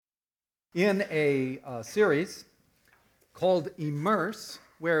in a series called Immerse,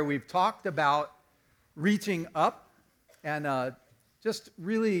 where we've talked about reaching up and just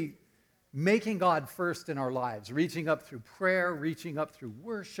really making God first in our lives, reaching up through prayer, reaching up through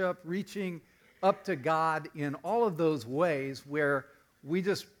worship, reaching up to God in all of those ways where we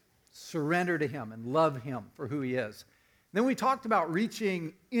just surrender to Him and love Him for who He is. Then we talked about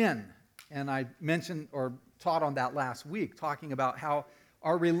reaching in, and I mentioned or taught on that last week, talking about how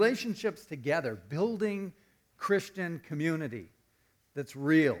our relationships together, building Christian community that's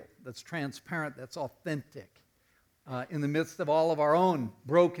real, that's transparent, that's authentic, in the midst of all of our own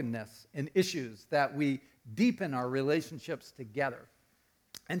brokenness and issues, that we deepen our relationships together.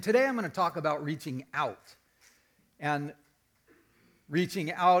 And today I'm going to talk about reaching out. And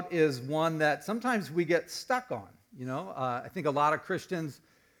reaching out is one that sometimes we get stuck on. I think a lot of Christians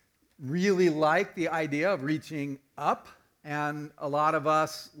really like the idea of reaching up, and a lot of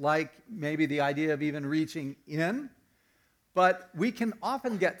us like maybe the idea of even reaching in, but we can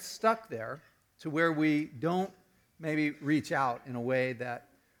often get stuck there to where we don't maybe reach out in a way that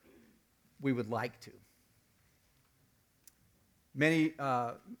we would like to. Many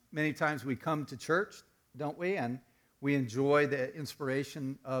times we come to church, don't we? And we enjoy the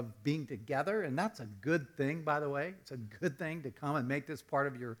inspiration of being together, and that's a good thing, by the way. It's a good thing to come and make this part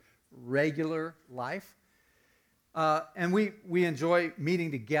of your regular life. And we enjoy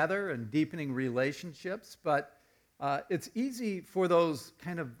meeting together and deepening relationships, but it's easy for those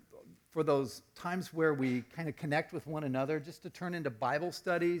times where we kind of connect with one another just to turn into Bible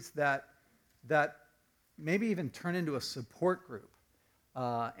studies that maybe even turn into a support group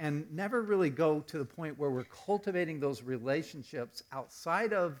and never really go to the point where we're cultivating those relationships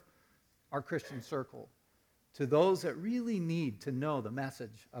outside of our Christian circle to those that really need to know the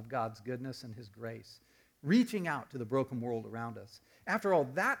message of God's goodness and His grace, reaching out to the broken world around us. After all,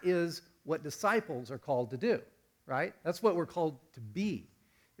 that is what disciples are called to do, right? That's what we're called to be,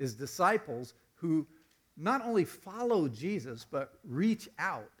 is disciples who not only follow Jesus, but reach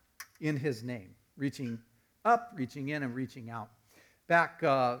out in His name, reaching up, reaching in, and reaching out. Back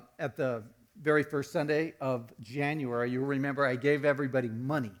at the very first Sunday of January, you'll remember I gave everybody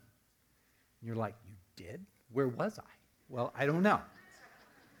money. And you're like, you did? Where was I? Well, I don't know.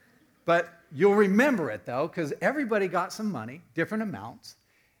 But you'll remember it, though, because everybody got some money, different amounts,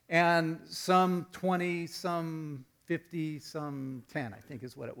 and some 20, some 50, some 10, I think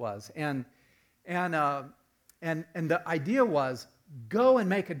is what it was. And the idea was, go and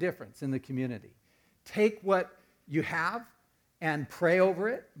make a difference in the community. Take what you have and pray over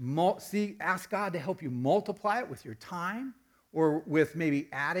it. Ask God to help you multiply it with your time, or with maybe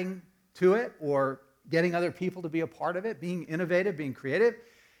adding to it, or getting other people to be a part of it, being innovative, being creative.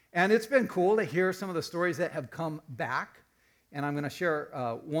 And it's been cool to hear some of the stories that have come back, and I'm going to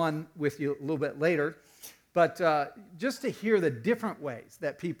share one with you a little bit later. But just to hear the different ways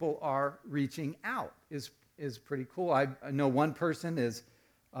that people are reaching out is pretty cool. I know one person is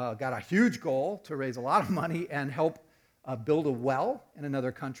got a huge goal to raise a lot of money and help build a well in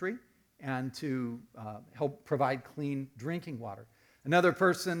another country and to help provide clean drinking water. Another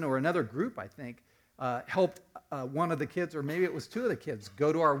person, or another group, I think, helped one of the kids, or maybe it was two of the kids,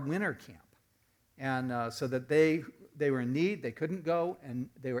 go to our winter camp. And so that they were in need, they couldn't go, and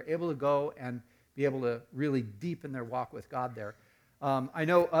they were able to go and be able to really deepen their walk with God there. I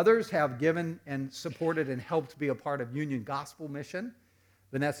know others have given and supported and helped be a part of Union Gospel Mission,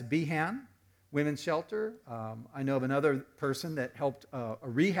 Vanessa Behan, Women's Shelter. I know of another person that helped a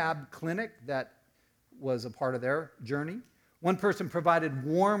rehab clinic that was a part of their journey. One person provided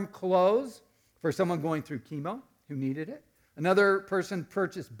warm clothes for someone going through chemo who needed it. Another person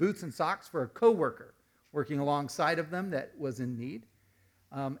purchased boots and socks for a coworker working alongside of them that was in need.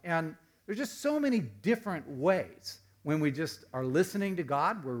 And there's just so many different ways when we just are listening to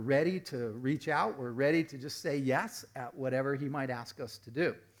God. We're ready to reach out. We're ready to just say yes at whatever He might ask us to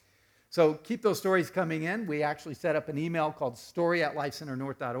do. So keep those stories coming in. We actually set up an email called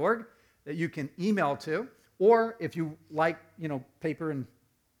story@lifecenternorth.org that you can email to. Or if you like, paper and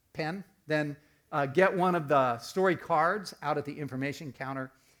pen, then get one of the story cards out at the information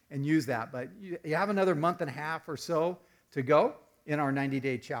counter and use that. But you have another month and a half or so to go in our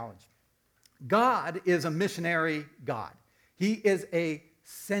 90-day challenge. God is a missionary God. He is a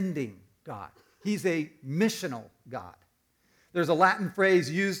sending God. He's a missional God. There's a Latin phrase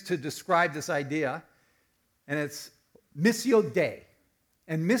used to describe this idea, and it's missio Dei.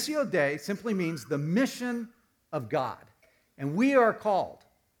 And missio Dei simply means the mission of God. And we are called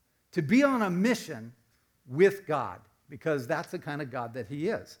to be on a mission with God, because that's the kind of God that He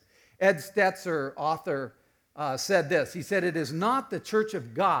is. Ed Stetzer, author, said this. He said, "It is not the church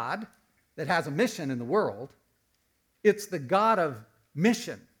of God that has a mission in the world. It's the God of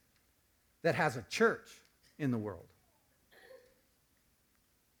mission that has a church in the world.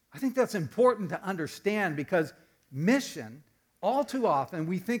 I think that's important to understand because mission, all too often,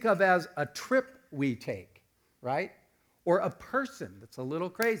 we think of as a trip we take, right? Or a person that's a little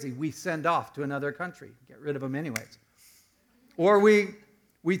crazy we send off to another country, get rid of them anyways. Or we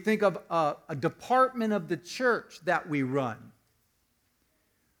think of a department of the church that we run.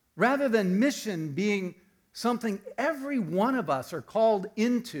 Rather than mission being something every one of us are called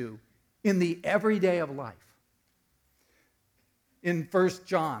into in the everyday of life. In 1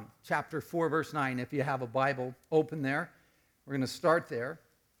 John chapter 4, verse 9, if you have a Bible open there, we're going to start there.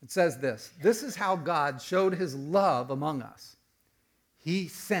 It says this: "This is how God showed his love among us. He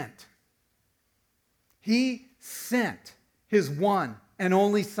sent his one and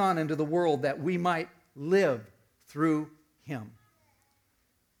only Son into the world that we might live through him."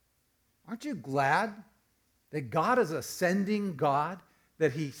 Aren't you glad that God is a sending God,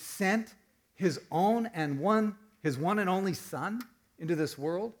 that he sent his one and only Son into this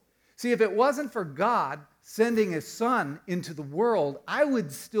world? See, if it wasn't for God sending his Son into the world, I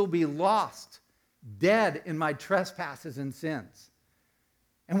would still be lost, dead in my trespasses and sins.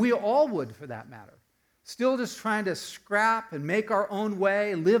 And we all would, for that matter. Still just trying to scrap and make our own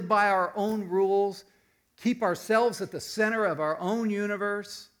way, live by our own rules, keep ourselves at the center of our own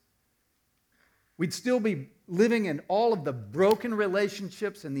universe. We'd still be living in all of the broken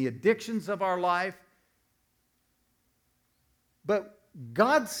relationships and the addictions of our life. But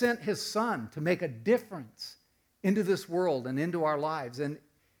God sent his Son to make a difference into this world and into our lives. And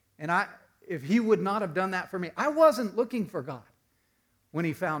if he would not have done that for me, I wasn't looking for God when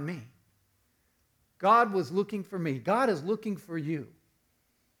he found me. God was looking for me. God is looking for you.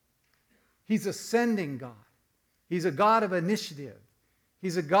 He's a sending God. He's a God of initiative.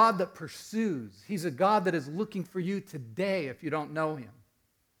 He's a God that pursues. He's a God that is looking for you today if you don't know him.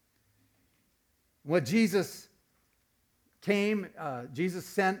 What Jesus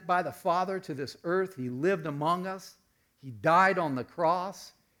sent by the Father to this earth. He lived among us. He died on the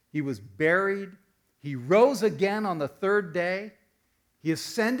cross. He was buried. He rose again on the third day. He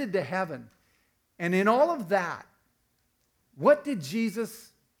ascended to heaven. And in all of that, what did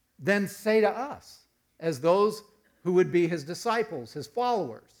Jesus then say to us as those who would be his disciples, his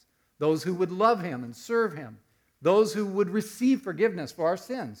followers, those who would love him and serve him, those who would receive forgiveness for our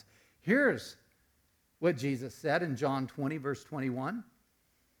sins? Here's what Jesus said in John 20, verse 21.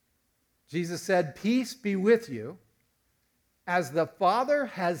 Jesus said, "Peace be with you. As the Father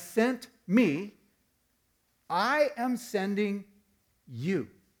has sent me, I am sending you."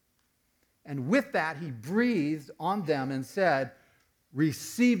 And with that, he breathed on them and said,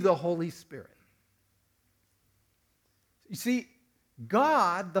 "Receive the Holy Spirit." You see,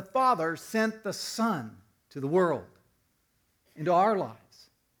 God, the Father, sent the Son to the world, into our lives.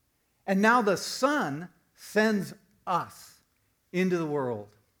 And now the Son sends us into the world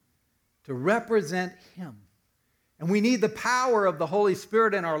to represent him. And we need the power of the Holy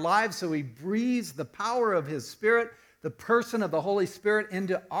Spirit in our lives, so he breathes the power of his Spirit, the person of the Holy Spirit,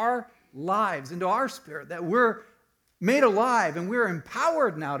 into our lives, into our spirit, that we're made alive and we're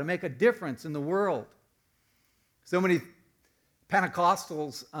empowered now to make a difference in the world. So many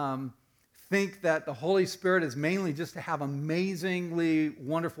Pentecostals think that the Holy Spirit is mainly just to have amazingly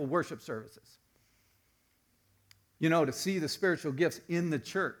wonderful worship services. You know, to see the spiritual gifts in the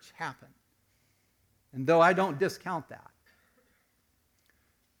church happen. And though I don't discount that,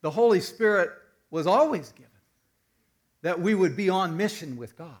 the Holy Spirit was always given that we would be on mission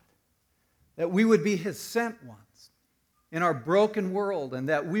with God, that we would be his sent ones in our broken world, and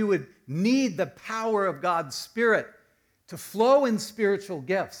that we would need the power of God's Spirit to flow in spiritual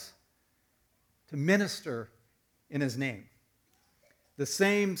gifts, to minister in his name. The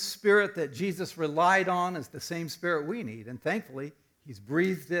same Spirit that Jesus relied on is the same Spirit we need, and thankfully, he's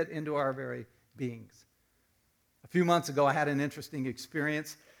breathed it into our very beings. A few months ago, I had an interesting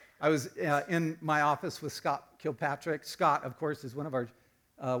experience. I was in my office with Scott Kilpatrick. Scott, of course, is one of our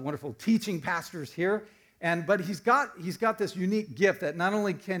wonderful teaching pastors here, but he's got this unique gift that not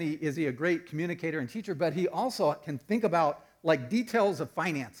only is he a great communicator and teacher, but he also can think about like details of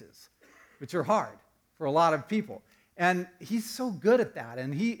finances, which are hard for a lot of people. And he's so good at that.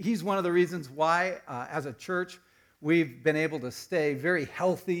 And he's one of the reasons why, as a church, we've been able to stay very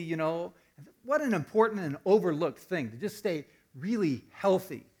healthy, you know. What an important and overlooked thing, to just stay really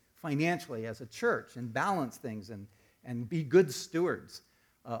healthy financially as a church and balance things and be good stewards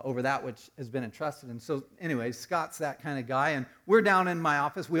over that which has been entrusted. And so anyway, Scott's that kind of guy. And we're down in my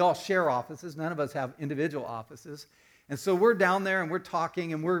office. We all share offices. None of us have individual offices. And so we're down there and we're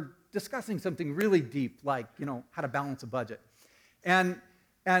talking and we're discussing something really deep, like, how to balance a budget. And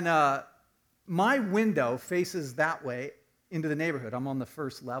my window faces that way into the neighborhood. I'm on the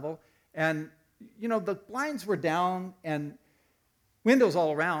first level. And, the blinds were down and windows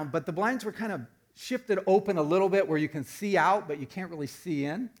all around, but the blinds were kind of shifted open a little bit where you can see out, but you can't really see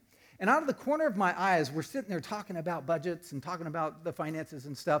in. And out of the corner of my eyes, we're sitting there talking about budgets and talking about the finances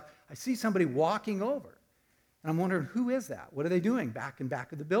and stuff. I see somebody walking over. And I'm wondering, who is that? What are they doing back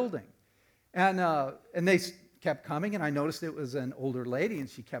of the building? And they kept coming, and I noticed it was an older lady, and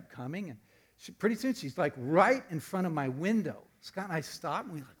she kept coming. And pretty soon, she's like right in front of my window. Scott and I stopped,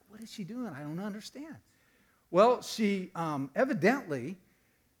 and we were like, what is she doing? I don't understand. Well, she evidently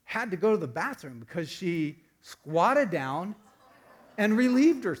had to go to the bathroom because she squatted down and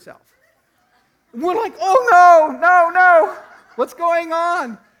relieved herself. And we're like, oh, no. What's going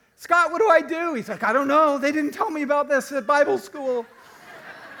on? Scott, what do I do? He's like, I don't know. They didn't tell me about this at Bible school.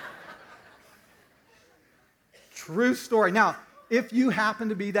 True story. Now, if you happen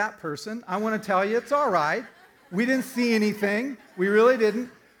to be that person, I want to tell you it's all right. We didn't see anything. We really didn't.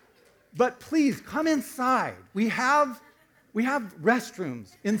 But please, come inside. We have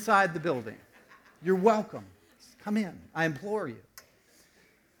restrooms inside the building. You're welcome. Come in. I implore you.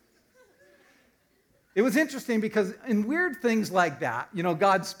 It was interesting because in weird things like that,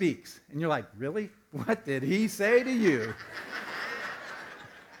 God speaks. And you're like, really? What did he say to you?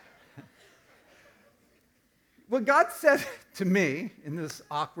 What God said to me in this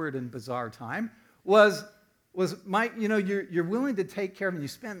awkward and bizarre time was Mike, you're willing to take care of, and you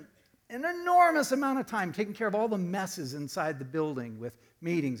spend an enormous amount of time taking care of all the messes inside the building with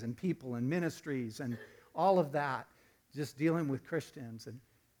meetings and people and ministries and all of that, just dealing with Christians.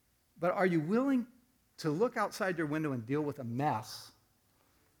 But are you willing to look outside your window and deal with a mess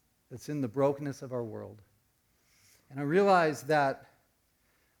that's in the brokenness of our world? And I realized that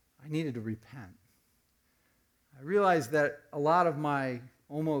I needed to repent. I realized that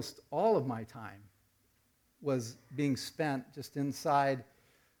almost all of my time was being spent just inside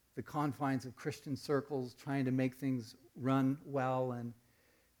the confines of Christian circles, trying to make things run well and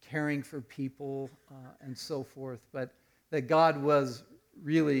caring for people and so forth. But that God was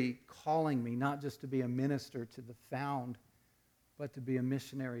really calling me not just to be a minister to the found, but to be a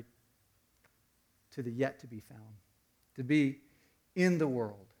missionary to the yet to be found, to be in the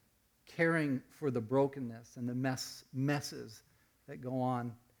world, caring for the brokenness and the messes that go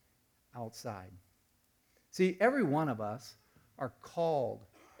on outside. See, every one of us are called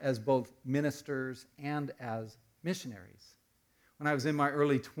as both ministers and as missionaries. When I was in my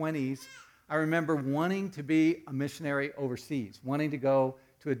early 20s, I remember wanting to be a missionary overseas, wanting to go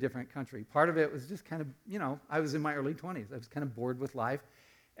to a different country. Part of it was just kind of, I was in my early 20s. I was kind of bored with life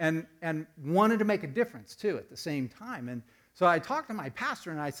and wanted to make a difference, too, at the same time. And so I talked to my pastor,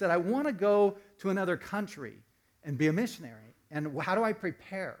 and I said, I want to go to another country and be a missionary. And how do I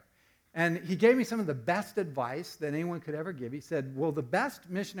prepare? And he gave me some of the best advice that anyone could ever give. He said, well, the best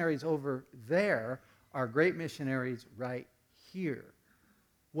missionaries over there are great missionaries right here.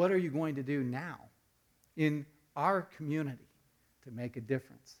 What are you going to do now in our community to make a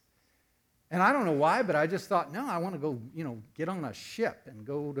difference? And I don't know why, but I just thought, no, I want to go, get on a ship and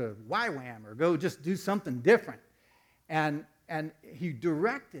go to YWAM or go just do something different. And he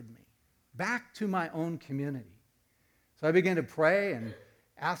directed me back to my own community. So I began to pray and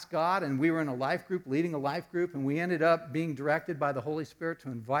ask God, and we were in a life group, leading a life group, and we ended up being directed by the Holy Spirit to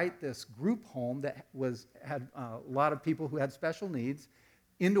invite this group home that had a lot of people who had special needs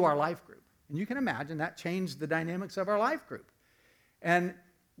into our life group. And you can imagine that changed the dynamics of our life group. And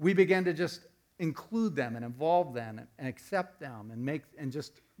we began to just include them and involve them and accept them and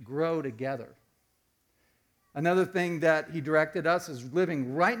just grow together. Another thing that he directed us is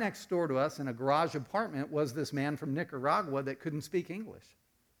living right next door to us in a garage apartment was this man from Nicaragua that couldn't speak English.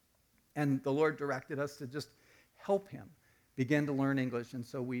 And the Lord directed us to just help him begin to learn English. And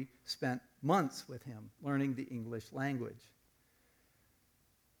so we spent months with him learning the English language.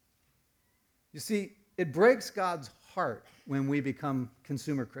 You see, it breaks God's heart when we become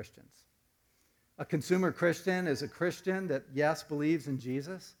consumer Christians. A consumer Christian is a Christian that, yes, believes in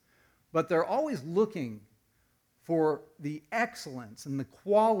Jesus, but they're always looking for the excellence and the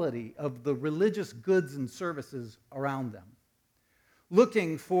quality of the religious goods and services around them.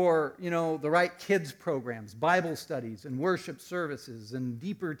 Looking for, the right kids programs, Bible studies and worship services and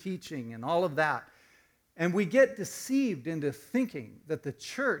deeper teaching and all of that. And we get deceived into thinking that the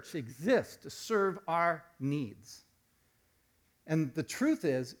church exists to serve our needs. And the truth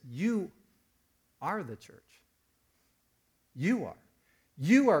is, you are the church. You are.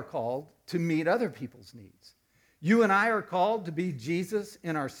 You are called to meet other people's needs. You and I are called to be Jesus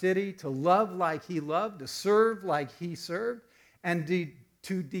in our city, to love like he loved, to serve like he served, and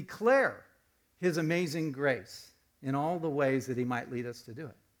to declare his amazing grace in all the ways that he might lead us to do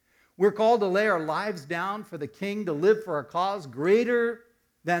it. We're called to lay our lives down for the King, to live for a cause greater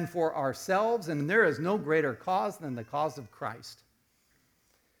than for ourselves, and there is no greater cause than the cause of Christ.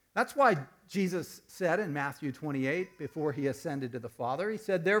 That's why Jesus said in Matthew 28, before he ascended to the Father, he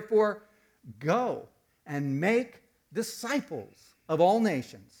said, therefore, go and make disciples of all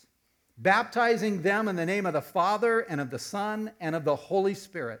nations, baptizing them in the name of the Father and of the Son and of the Holy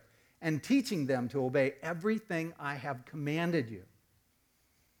Spirit, and teaching them to obey everything I have commanded you.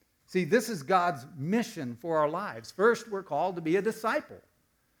 See, this is God's mission for our lives. First, we're called to be a disciple.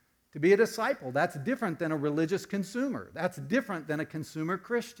 To be a disciple, that's different than a religious consumer. That's different than a consumer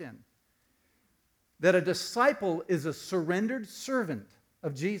Christian. That a disciple is a surrendered servant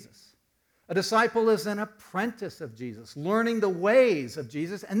of Jesus. A disciple is an apprentice of Jesus, learning the ways of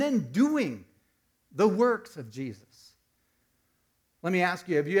Jesus and then doing the works of Jesus. Let me ask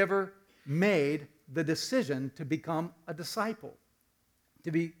you, have you ever made the decision to become a disciple?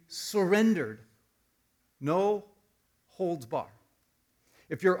 To be surrendered, no holds barred?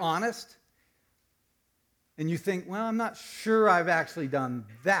 If you're honest and you think, well, I'm not sure I've actually done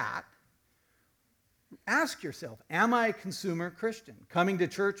that, ask yourself, am I a consumer Christian? Coming to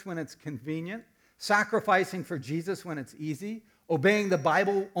church when it's convenient, sacrificing for Jesus when it's easy, obeying the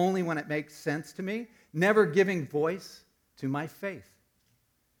Bible only when it makes sense to me, never giving voice to my faith.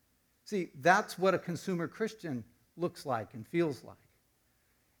 See, that's what a consumer Christian looks like and feels like.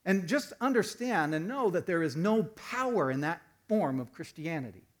 And just understand and know that there is no power in that form of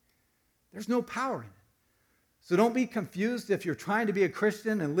Christianity. There's no power in it. So don't be confused if you're trying to be a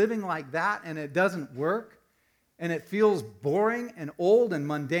Christian and living like that and it doesn't work and it feels boring and old and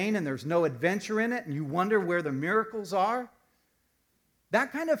mundane and there's no adventure in it and you wonder where the miracles are.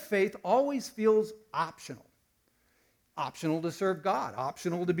 That kind of faith always feels optional. Optional to serve God,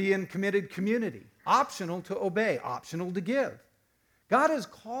 optional to be in committed community, optional to obey, optional to give. God is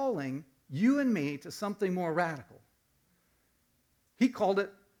calling you and me to something more radical. He called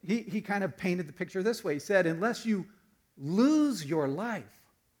it, he kind of painted the picture this way. He said, unless you lose your life,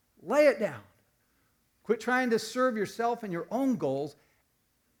 lay it down. Quit trying to serve yourself and your own goals.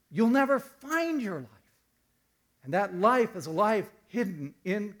 You'll never find your life. And that life is a life hidden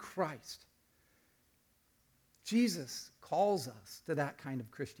in Christ. Jesus calls us to that kind of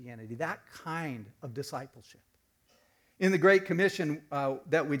Christianity, that kind of discipleship. In the Great Commission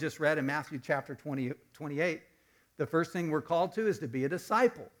that we just read in Matthew chapter 28, the first thing we're called to is to be a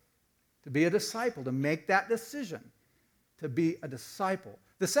disciple. To be a disciple, to make that decision, to be a disciple.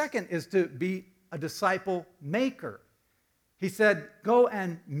 The second is to be a disciple maker. He said, go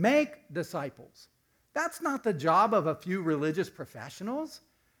and make disciples. That's not the job of a few religious professionals.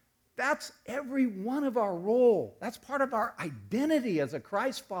 That's every one of our role. That's part of our identity as a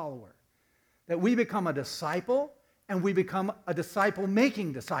Christ follower. That we become a disciple and we become a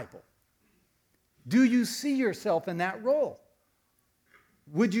disciple-making disciple. Do you see yourself in that role?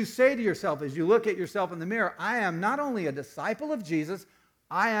 Would you say to yourself, as you look at yourself in the mirror, I am not only a disciple of Jesus,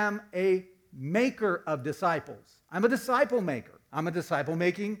 I am a maker of disciples. I'm a disciple maker. I'm a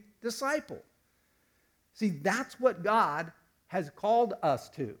disciple-making disciple. See, that's what God has called us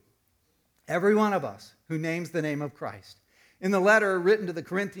to. Every one of us who names the name of Christ. In the letter written to the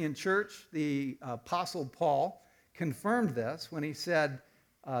Corinthian church, the Apostle Paul confirmed this when he said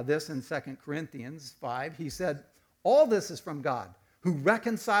this in 2 Corinthians 5. He said, all this is from God, who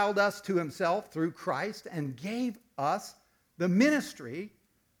reconciled us to himself through Christ and gave us the ministry,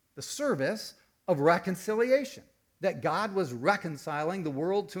 the service of reconciliation, that God was reconciling the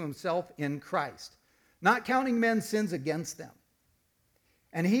world to himself in Christ, not counting men's sins against them.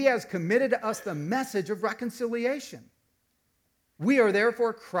 And he has committed to us the message of reconciliation. We are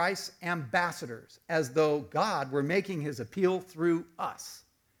therefore Christ's ambassadors, as though God were making his appeal through us.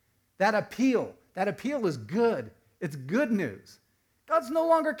 That appeal is good. It's good news. God's no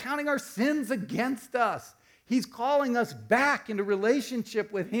longer counting our sins against us. He's calling us back into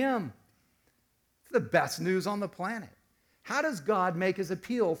relationship with him. It's the best news on the planet. How does God make his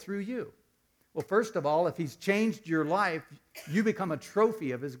appeal through you? Well, first of all, if he's changed your life, you become a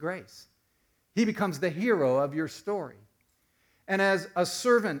trophy of his grace. He becomes the hero of your story. And as a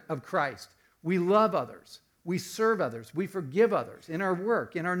servant of Christ, we love others, we serve others, we forgive others in our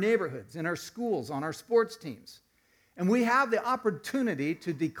work, in our neighborhoods, in our schools, on our sports teams. And we have the opportunity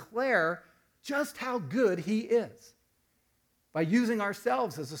to declare just how good he is by using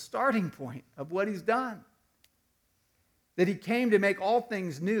ourselves as a starting point of what he's done. that he came to make all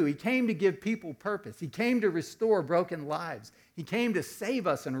things new. He came to give people purpose. He came to restore broken lives. He came to save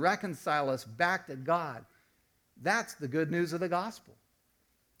us and reconcile us back to God. That's the good news of the gospel.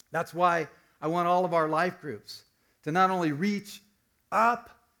 That's why I want all of our life groups to not only reach up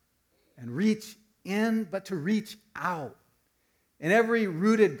and reach in, but to reach out. And every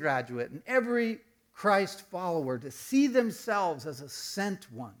rooted graduate and every Christ follower to see themselves as a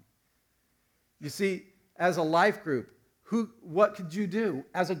sent one. You see, as a life group, what could you do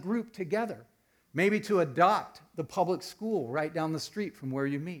as a group together? Maybe to adopt the public school right down the street from where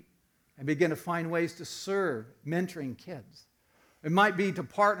you meet and begin to find ways to serve, mentoring kids. It might be to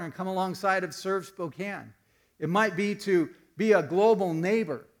partner and come alongside of Serve Spokane. It might be to be a global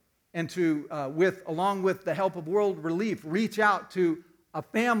neighbor and to, along with the help of World Relief, reach out to a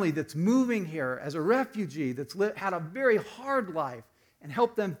family that's moving here as a refugee that's had a very hard life and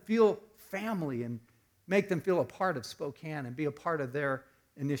help them feel family and make them feel a part of Spokane and be a part of their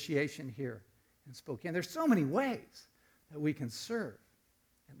initiation here in Spokane. There's so many ways that we can serve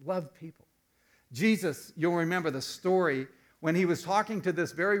and love people. Jesus, you'll remember the story when he was talking to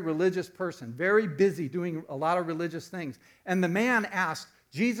this very religious person, very busy doing a lot of religious things. And the man asked,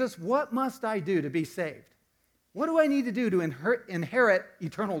 Jesus, what must I do to be saved? What do I need to do to inherit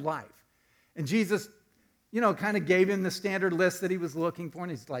eternal life? And Jesus, kind of gave him the standard list that he was looking for.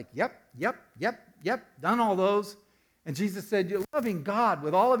 And he's like, yep, done all those. And Jesus said, you're loving God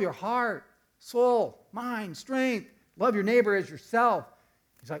with all of your heart, soul, mind, strength. Love your neighbor as yourself.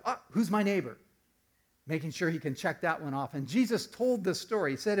 He's like, who's my neighbor? Making sure he can check that one off. And Jesus told this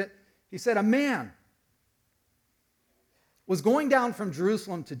story. He said, a man was going down from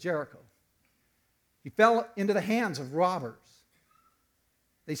Jerusalem to Jericho. He fell into the hands of robbers.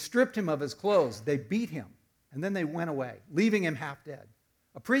 They stripped him of his clothes. They beat him. And then they went away, leaving him half dead.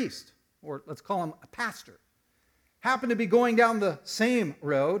 A priest, or let's call him a pastor, happened to be going down the same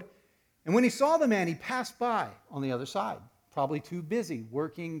road. And when he saw the man, he passed by on the other side, probably too busy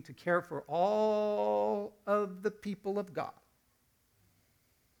working to care for all of the people of God.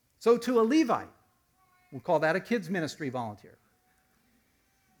 So to a Levite, we'll call that a kids ministry volunteer.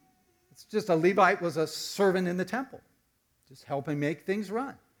 It's just a Levite was a servant in the temple, just helping make things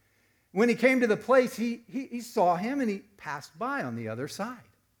run. When he came to the place, he saw him and he passed by on the other side.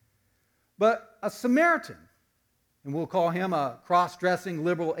 But a Samaritan, and we'll call him a cross-dressing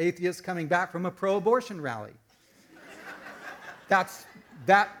liberal atheist coming back from a pro-abortion rally. That's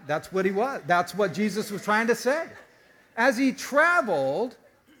what he was. That's what Jesus was trying to say. As he traveled,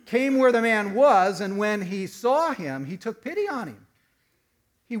 came where the man was, and when he saw him, he took pity on him.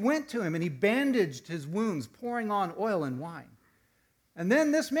 He went to him and he bandaged his wounds, pouring on oil and wine. And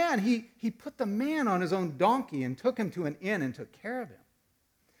then this man, he put the man on his own donkey and took him to an inn and took care of him.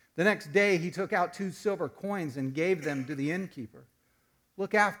 The next day, he took out 2 silver coins and gave them to the innkeeper.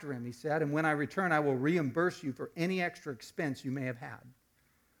 Look after him, he said, and when I return, I will reimburse you for any extra expense you may have had.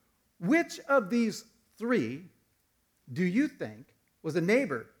 Which of these 3 do you think was a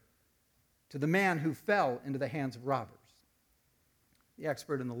neighbor to the man who fell into the hands of robbers? The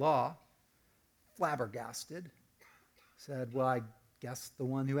expert in the law, flabbergasted, said, well, I guess the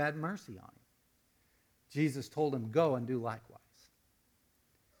one who had mercy on him. Jesus told him, go and do likewise.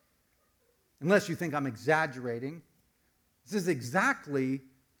 Unless you think I'm exaggerating, this is exactly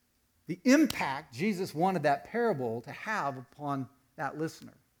the impact Jesus wanted that parable to have upon that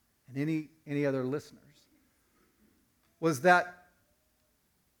listener and any other listeners. Was that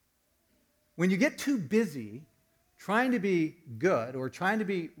when you get too busy trying to be good or trying to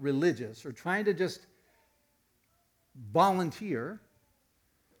be religious or trying to just volunteer,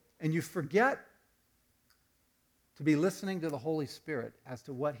 and you forget to be listening to the Holy Spirit as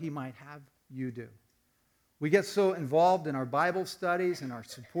to what he might have you do. We get so involved in our Bible studies, in our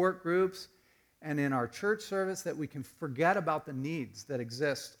support groups, and in our church service that we can forget about the needs that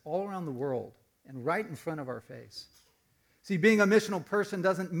exist all around the world and right in front of our face. See, being a missional person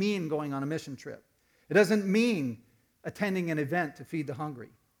doesn't mean going on a mission trip. It doesn't mean attending an event to feed the hungry.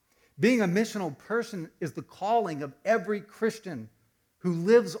 Being a missional person is the calling of every Christian who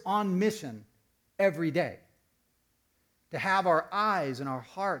lives on mission every day. To have our eyes and our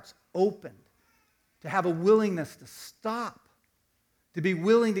hearts opened, to have a willingness to stop, to be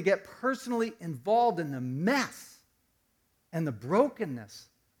willing to get personally involved in the mess and the brokenness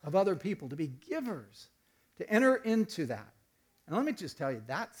of other people, to be givers, to enter into that. And let me just tell you,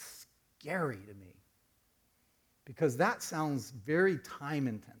 that's scary to me because that sounds very time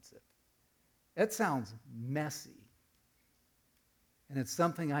intensive. It sounds messy. And it's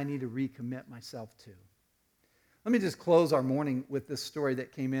something I need to recommit myself to. Let me just close our morning with this story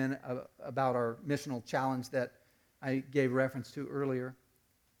that came in about our missional challenge that I gave reference to earlier.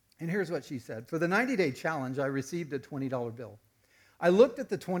 And here's what she said. For the 90-day challenge, I received a $20 bill. I looked at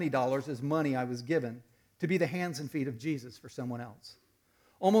the $20 as money I was given to be the hands and feet of Jesus for someone else.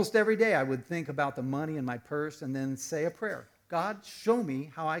 Almost every day, I would think about the money in my purse and then say a prayer. God, show me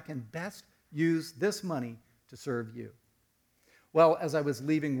how I can best use this money to serve you. Well, as I was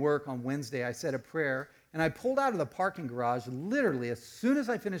leaving work on Wednesday, I said a prayer, and I pulled out of the parking garage. Literally, as soon as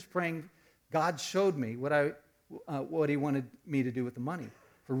I finished praying, God showed me what he wanted me to do with the money.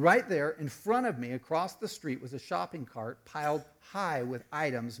 For right there in front of me across the street was a shopping cart piled high with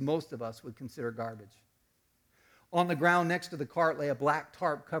items most of us would consider garbage. On the ground next to the cart lay a black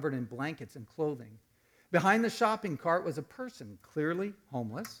tarp covered in blankets and clothing. Behind the shopping cart was a person, clearly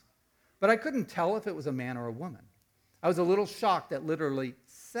homeless, but I couldn't tell if it was a man or a woman. I was a little shocked that literally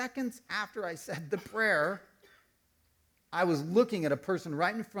seconds after I said the prayer, I was looking at a person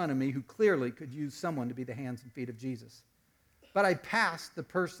right in front of me who clearly could use someone to be the hands and feet of Jesus. But I passed the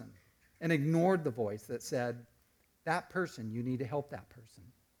person and ignored the voice that said, that person, you need to help that person.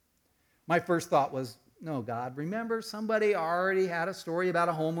 My first thought was, no, God, remember somebody already had a story about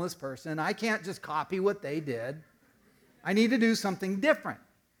a homeless person. I can't just copy what they did. I need to do something different.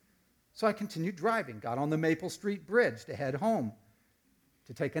 So I continued driving, got on the Maple Street Bridge to head home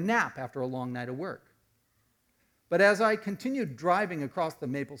to take a nap after a long night of work. But as I continued driving across the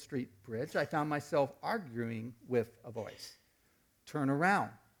Maple Street Bridge, I found myself arguing with a voice. Turn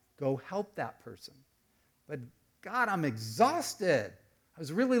around. Go help that person. But God, I'm exhausted. I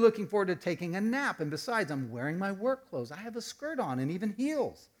was really looking forward to taking a nap. And besides, I'm wearing my work clothes. I have a skirt on and even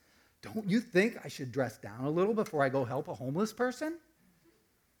heels. Don't you think I should dress down a little before I go help a homeless person?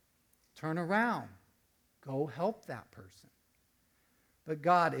 Turn around. Go help that person. But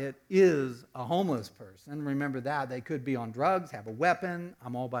God, it is a homeless person. Remember that. They could be on drugs, have a weapon.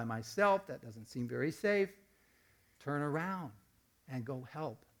 I'm all by myself. That doesn't seem very safe. Turn around and go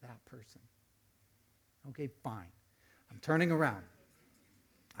help that person. Okay, fine. I'm turning around.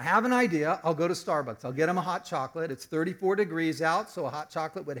 I have an idea. I'll go to Starbucks. I'll get them a hot chocolate. It's 34 degrees out, so a hot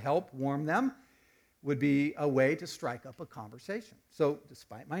chocolate would help warm them. Would be a way to strike up a conversation. So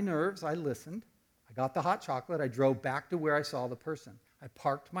despite my nerves, I listened. I got the hot chocolate. I drove back to where I saw the person. I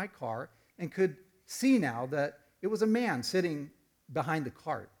parked my car and could see now that it was a man sitting behind the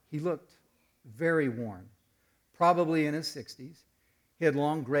cart. He looked very worn, probably in his 60s. He had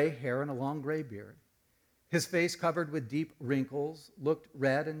long gray hair and a long gray beard. His face, covered with deep wrinkles, looked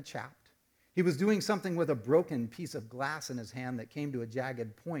red and chapped. He was doing something with a broken piece of glass in his hand that came to a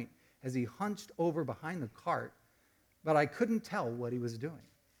jagged point as he hunched over behind the cart, but I couldn't tell what he was doing.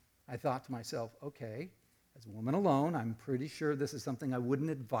 I thought to myself, okay, as a woman alone, I'm pretty sure this is something I wouldn't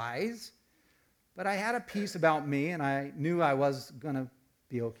advise, but I had a peace about me, and I knew I was going to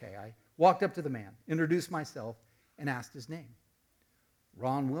be okay. I walked up to the man, introduced myself, and asked his name.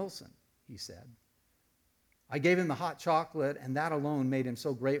 Ron Wilson, he said. I gave him the hot chocolate, and that alone made him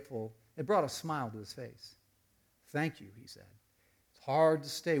so grateful, it brought a smile to his face. Thank you, he said. It's hard to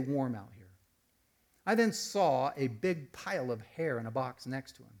stay warm out here. I then saw a big pile of hair in a box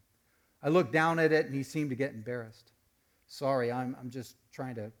next to him. I looked down at it, and he seemed to get embarrassed. Sorry, I'm just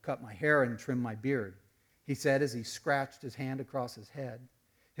trying to cut my hair and trim my beard, he said as he scratched his hand across his head.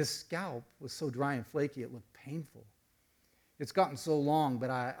 His scalp was so dry and flaky it looked painful. It's gotten so long,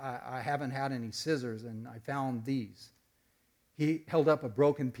 but I haven't had any scissors, and I found these. He held up a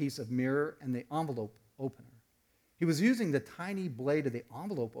broken piece of mirror and the envelope opener. He was using the tiny blade of the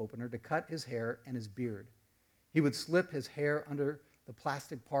envelope opener to cut his hair and his beard. He would slip his hair under the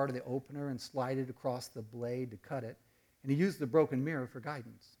plastic part of the opener and slide it across the blade to cut it, and he used the broken mirror for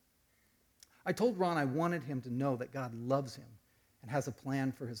guidance. I told Ron I wanted him to know that God loves him and has a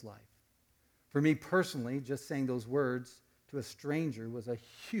plan for his life. For me personally, just saying those words to a stranger was a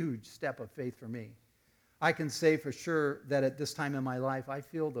huge step of faith for me. I can say for sure that at this time in my life, I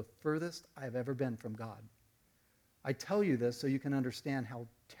feel the furthest I've ever been from God. I tell you this so you can understand how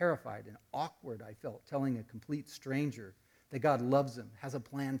terrified and awkward I felt telling a complete stranger that God loves him, has a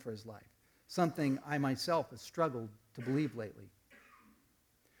plan for his life, something I myself have struggled to believe lately.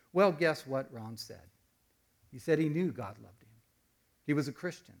 Well, guess what Ron said? He said he knew God loved him. He was a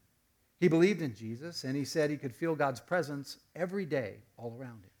Christian. He believed in Jesus, and he said he could feel God's presence every day all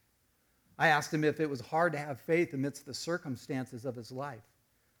around him. I asked him if it was hard to have faith amidst the circumstances of his life.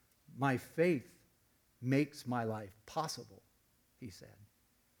 My faith makes my life possible, he said.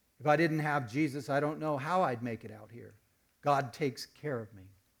 If I didn't have Jesus, I don't know how I'd make it out here. God takes care of me.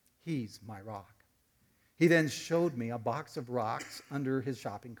 He's my rock. He then showed me a box of rocks under his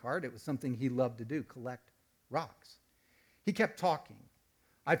shopping cart. It was something he loved to do, collect rocks. He kept talking.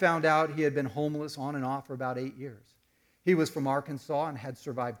 I found out he had been homeless on and off for about 8 years. He was from Arkansas and had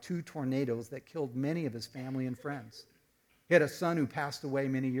survived 2 tornadoes that killed many of his family and friends. He had a son who passed away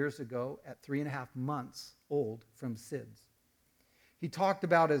many years ago at 3.5 months old from SIDS. He talked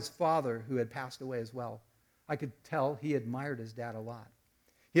about his father who had passed away as well. I could tell he admired his dad a lot.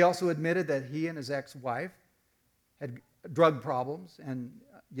 He also admitted that he and his ex-wife had drug problems, and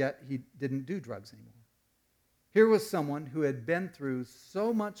yet he didn't do drugs anymore. Here was someone who had been through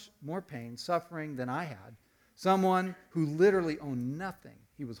so much more pain, suffering than I had, someone who literally owned nothing.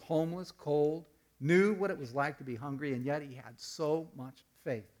 He was homeless, cold, knew what it was like to be hungry, and yet he had so much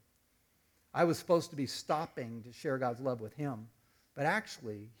faith. I was supposed to be stopping to share God's love with him, but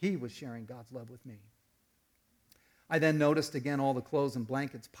actually, he was sharing God's love with me. I then noticed again all the clothes and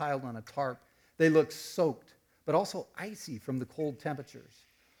blankets piled on a tarp. They looked soaked, but also icy from the cold temperatures.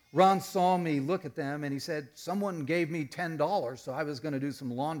 Ron saw me look at them, and he said, "Someone gave me $10, so I was going to do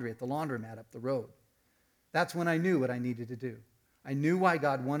some laundry at the laundromat up the road." That's when I knew what I needed to do. I knew why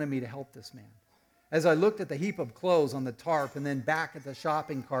God wanted me to help this man. As I looked at the heap of clothes on the tarp and then back at the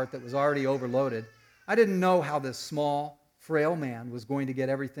shopping cart that was already overloaded, I didn't know how this small, frail man was going to get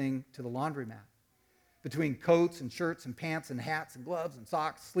everything to the laundromat. Between coats and shirts and pants and hats and gloves and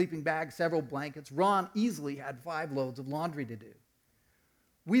socks, sleeping bags, several blankets, Ron easily had 5 loads of laundry to do.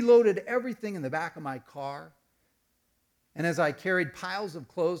 We loaded everything in the back of my car, and as I carried piles of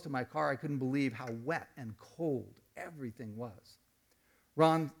clothes to my car, I couldn't believe how wet and cold everything was.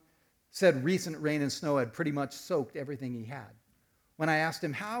 Ron said recent rain and snow had pretty much soaked everything he had. When I asked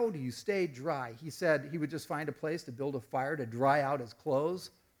him, "How do you stay dry?" he said he would just find a place to build a fire to dry out his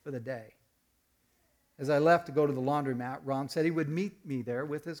clothes for the day. As I left to go to the laundromat, Ron said he would meet me there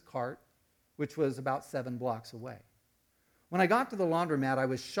with his cart, which was about 7 blocks away. When I got to the laundromat, I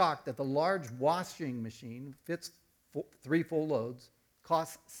was shocked that the large washing machine fits 3 full loads,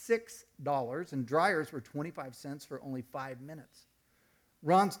 costs $6, and dryers were 25 cents for only 5 minutes.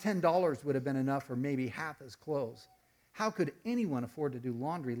 Ron's $10 would have been enough for maybe half his clothes. How could anyone afford to do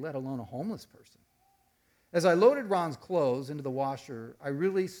laundry, let alone a homeless person? As I loaded Ron's clothes into the washer, I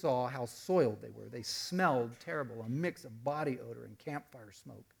really saw how soiled they were. They smelled terrible, a mix of body odor and campfire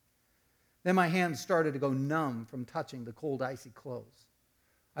smoke. Then my hands started to go numb from touching the cold, icy clothes.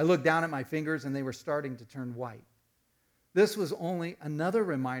 I looked down at my fingers, and they were starting to turn white. This was only another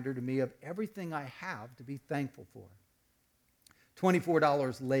reminder to me of everything I have to be thankful for.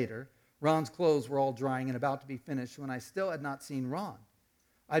 $24 later, Ron's clothes were all drying and about to be finished when I still had not seen Ron.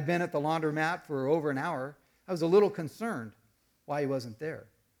 I'd been at the laundromat for over an hour. I was a little concerned why he wasn't there.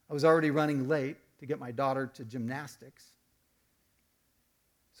 I was already running late to get my daughter to gymnastics.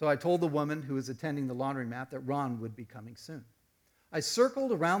 So I told the woman who was attending the laundromat that Ron would be coming soon. I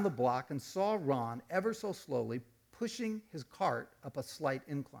circled around the block and saw Ron ever so slowly pushing his cart up a slight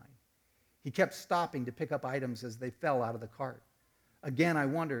incline. He kept stopping to pick up items as they fell out of the cart. Again, I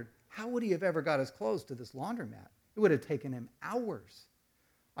wondered, how would he have ever got his clothes to this laundromat? It would have taken him hours.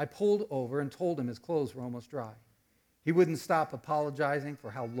 I pulled over and told him his clothes were almost dry. He wouldn't stop apologizing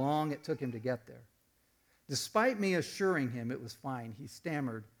for how long it took him to get there. Despite me assuring him it was fine, he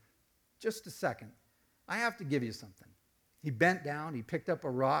stammered, "Just a second. I have to give you something." He bent down, he picked up a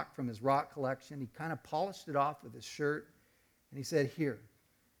rock from his rock collection, he kind of polished it off with his shirt, and he said, "Here,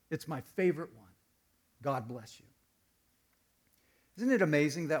 it's my favorite one. God bless you." Isn't it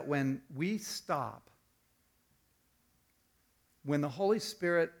amazing that when we stop, when the Holy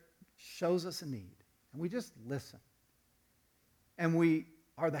Spirit shows us a need, and we just listen, and we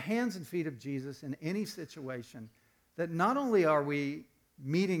are the hands and feet of Jesus in any situation, that not only are we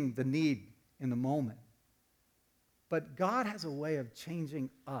meeting the need in the moment, but God has a way of changing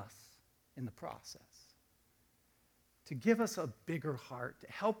us in the process, to give us a bigger heart,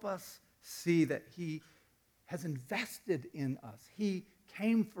 to help us see that He has invested in us. He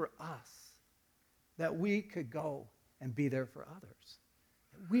came for us, that we could go and be there for others.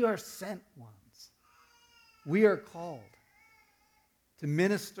 We are sent ones. We are called to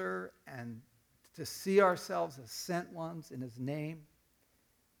minister and to see ourselves as sent ones in His name,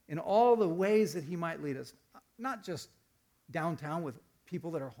 in all the ways that He might lead us, not just downtown with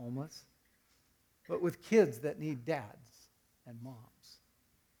people that are homeless, but with kids that need dads and moms,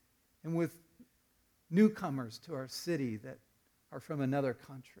 and with newcomers to our city that are from another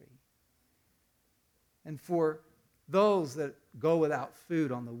country, and for those that go without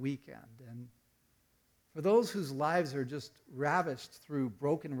food on the weekend, and for those whose lives are just ravished through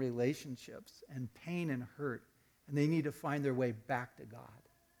broken relationships and pain and hurt, and they need to find their way back to God.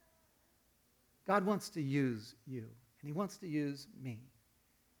 God wants to use you, and He wants to use me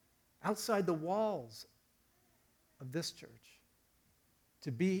outside the walls of this church.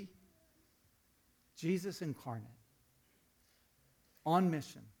 to be Jesus incarnate, on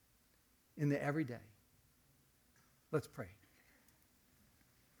mission in the everyday. Let's pray.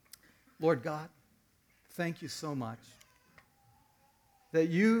 Lord God, thank you so much that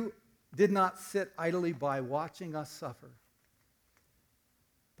you did not sit idly by watching us suffer,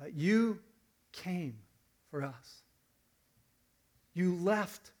 but you came for us. You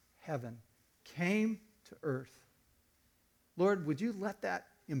left heaven, came to earth. Lord, would you let that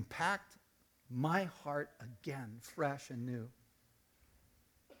impact my heart again, fresh and new?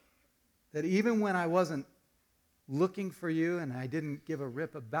 That even when I wasn't looking for you and I didn't give a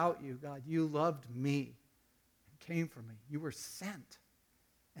rip about you, God, you loved me and came for me. You were sent.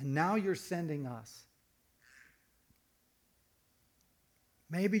 And now you're sending us.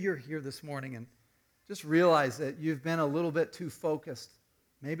 Maybe you're here this morning and just realize that you've been a little bit too focused,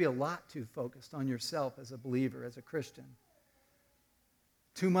 maybe a lot too focused on yourself as a believer, as a Christian.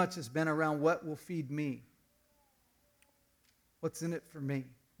 Too much has been around what will feed me. What's in it for me?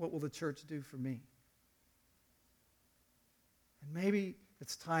 What will the church do for me? And maybe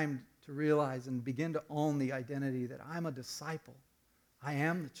it's time to realize and begin to own the identity that I'm a disciple. I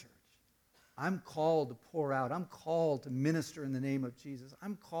am the church. I'm called to pour out. I'm called to minister in the name of Jesus.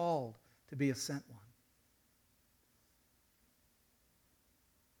 I'm called to be a sent one.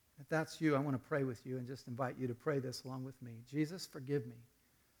 If that's you, I want to pray with you and just invite you to pray this along with me. Jesus, forgive me.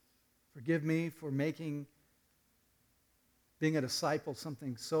 Forgive me for making being a disciple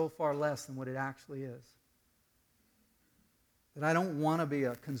something so far less than what it actually is. That I don't want to be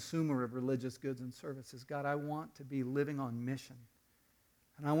a consumer of religious goods and services. God, I want to be living on mission.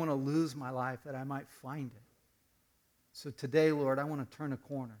 And I want to lose my life that I might find it. So today, Lord, I want to turn a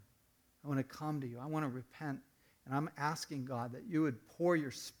corner. I want to come to you. I want to repent. And I'm asking, God, that you would pour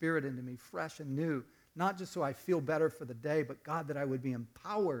your Spirit into me fresh and new. Not just so I feel better for the day, but God, that I would be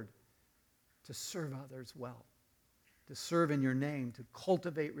empowered to serve others well. To serve in your name. To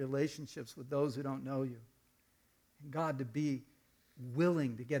cultivate relationships with those who don't know you. And God, to be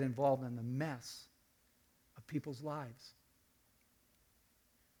willing to get involved in the mess of people's lives.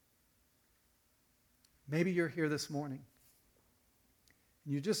 Maybe you're here this morning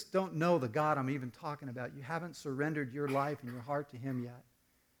and you just don't know the God I'm even talking about. You haven't surrendered your life and your heart to him yet.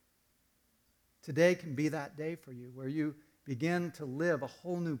 Today can be that day for you where you begin to live a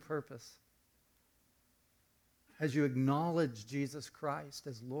whole new purpose as you acknowledge Jesus Christ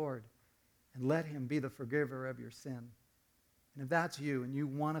as Lord and let him be the forgiver of your sin. And if that's you and you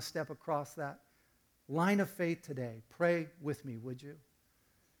want to step across that line of faith today, pray with me, would you?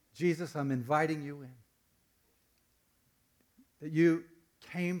 Jesus, I'm inviting you in. That you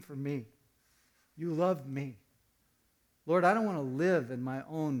came for me. You loved me. Lord, I don't want to live in my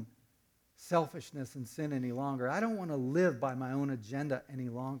own selfishness and sin any longer. I don't want to live by my own agenda any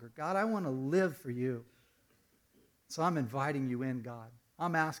longer. God, I want to live for you. So I'm inviting you in, God.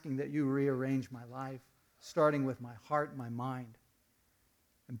 I'm asking that you rearrange my life, starting with my heart and my mind.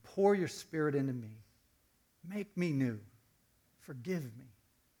 And pour your Spirit into me. Make me new. Forgive me.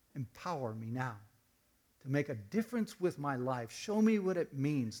 Empower me now to make a difference with my life. Show me what it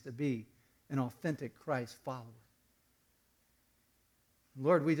means to be an authentic Christ follower.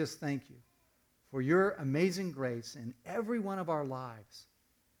 Lord, we just thank you for your amazing grace in every one of our lives,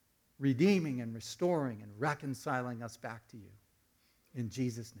 redeeming and restoring and reconciling us back to you. In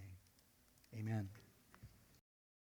Jesus' name, amen.